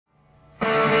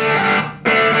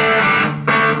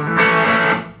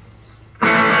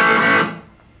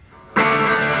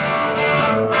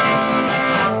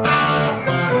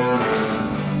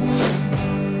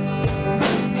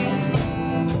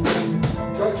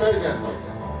it again.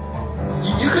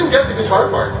 You couldn't get the guitar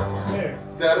part. Yeah.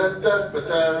 Da da da da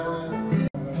da.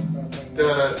 Da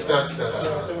da da da da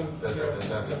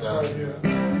da da.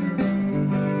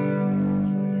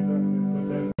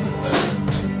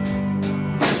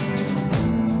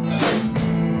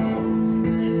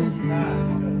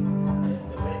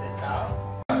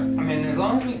 As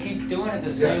long as we keep doing it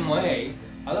the same way,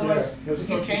 otherwise we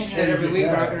keep changing it every week,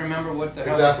 we're not going to remember what the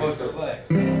hell we're supposed to play.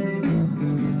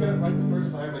 Just get it like the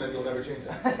first time and then you'll never change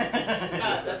it.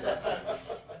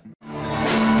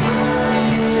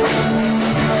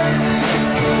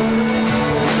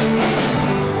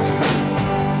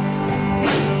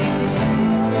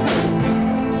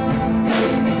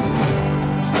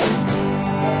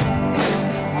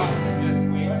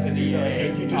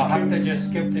 I'll have to just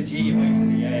skip the G and wait to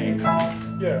the A.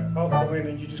 Yeah, I'll go in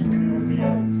and you just put it on the A.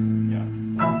 Yeah.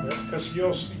 Because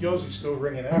yours is still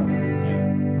ringing out.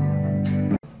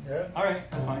 Yeah. Alright,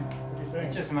 that's fine. What do you think?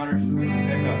 It's just a matter of switching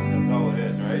pickups, that's all it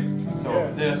is, right? So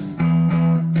Yeah. this,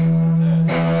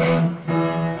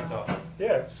 that's all.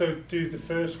 Yeah, so do the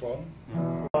first one.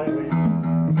 Yeah. Lightly. Yeah.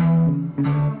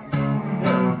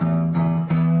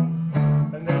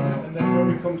 And then when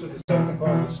we come to the second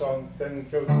part of the song, then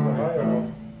go to the higher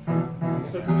one.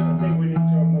 So I think we need to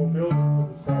have more build for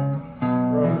the song,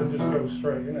 rather than just go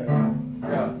straight, you know.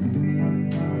 Yeah.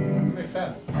 Makes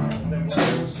sense. And then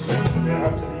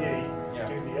after the E,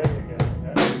 do the A again.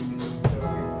 Yeah? So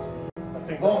I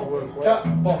think that'll work well. Chop,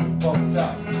 bum, bum,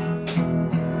 chop.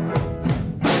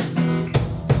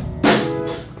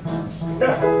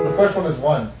 The first one is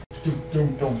one. Doom, doom,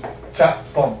 doom.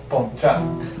 Chop, bum, bum, chop.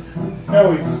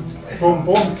 No, it's boom,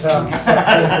 boom, tap.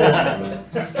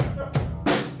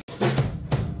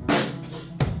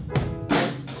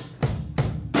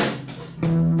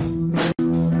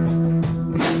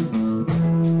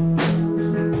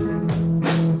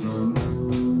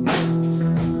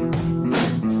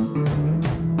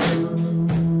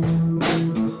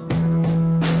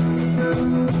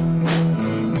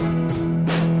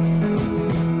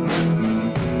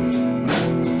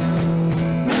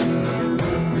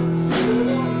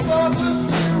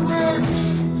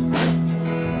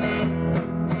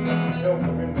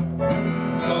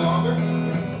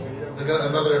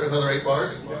 Another 8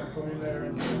 bars? Yeah, come in there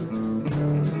and...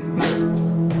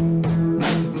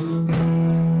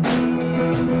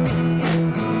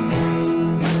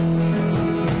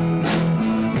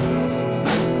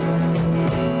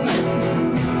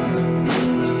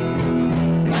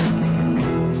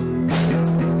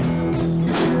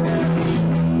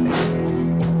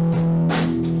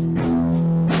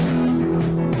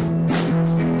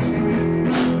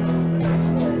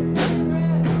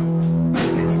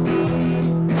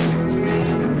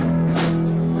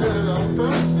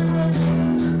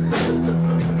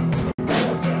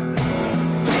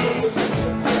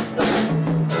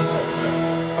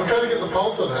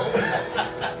 Also now.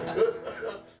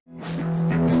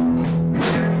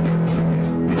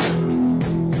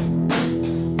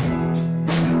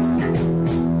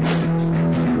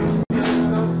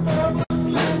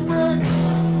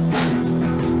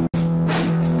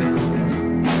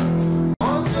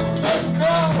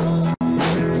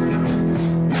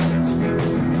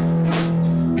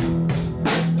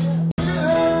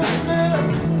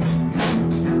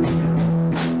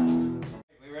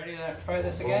 Try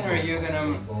this again, or are you going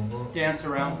to dance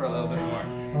around for a little bit more?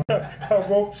 Our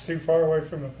rope's too far away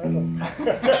from the pedal.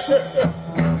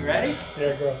 You ready?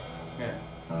 Yeah, go. Yeah.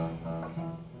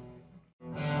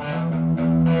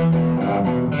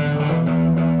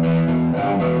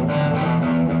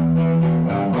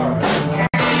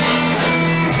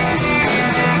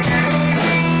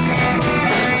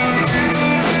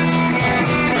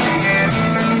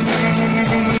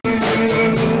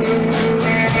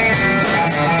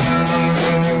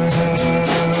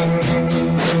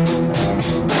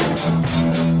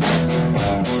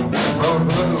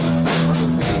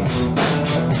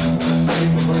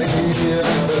 Yeah.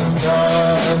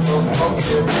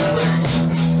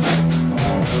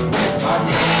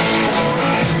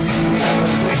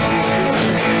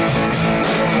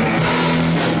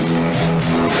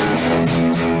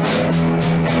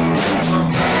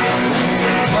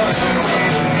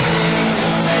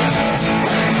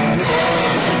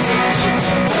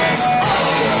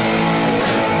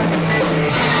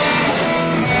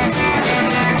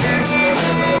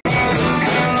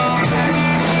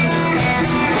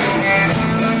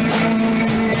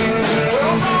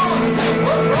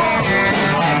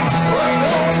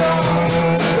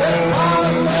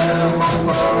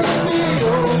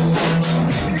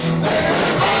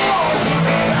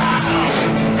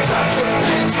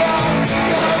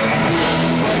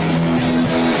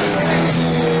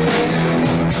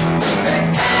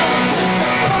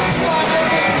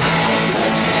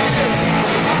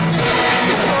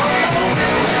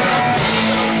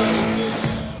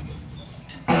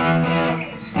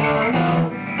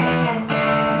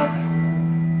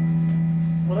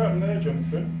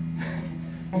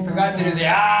 forgot to do the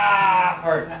ah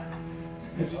part.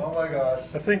 Oh my gosh.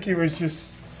 I think he was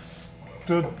just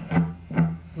stood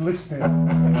listening.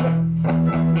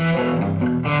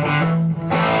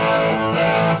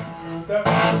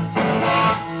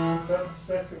 that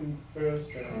second verse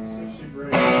there, 60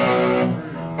 break.